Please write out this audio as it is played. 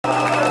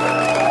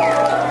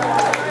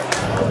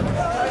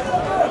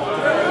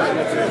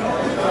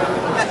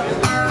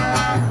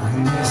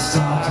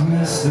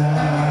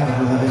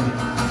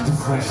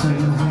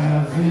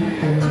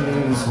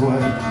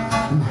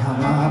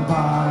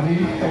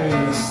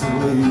to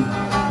leave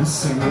and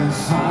sing his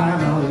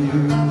final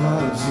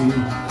eulogy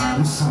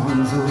and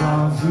songs of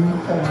love you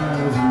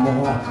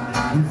evermore.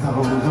 And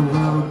though the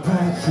road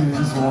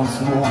beckons once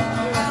more,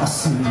 I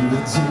see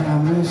the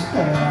damage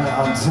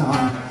hair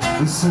done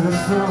and search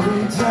for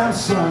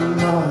redemption,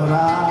 but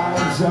I'm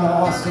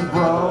just a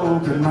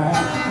broken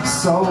man.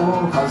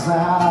 Soul calls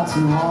out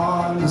to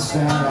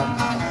understand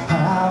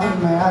how the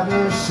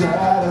madness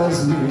shatters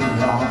me.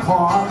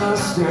 Upon the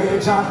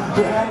stage on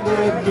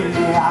bended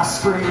knee, I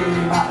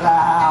scream out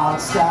loud,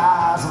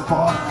 skies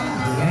apart.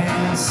 The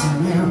answer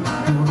you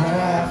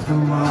left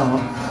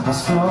alone. I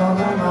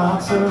struggle not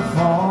to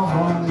fall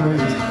from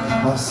grace.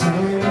 I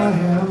sing a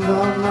hymn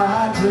of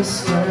my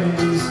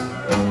disgrace.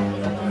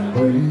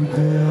 We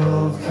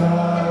build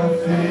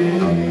cathedrals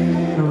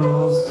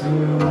to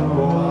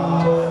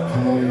our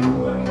pain,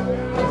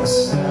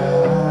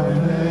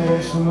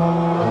 establish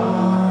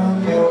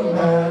monuments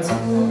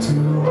to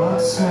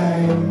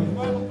attain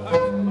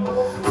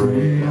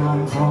freedom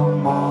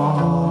from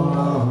all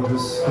of the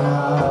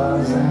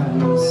scars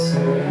and the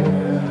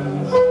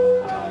sins,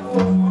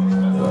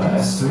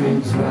 lest we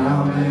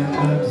drown in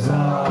the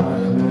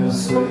darkness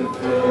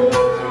within.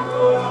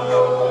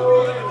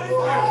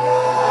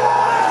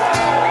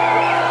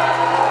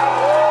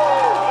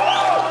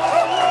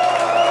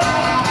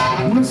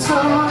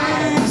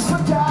 Mysteries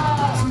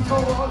forgotten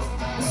chords,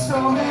 the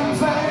stone in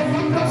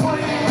vain to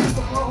please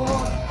the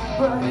Lord,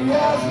 but he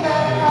has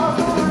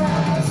never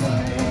rested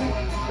me,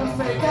 and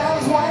fate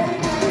has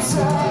waned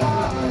inside.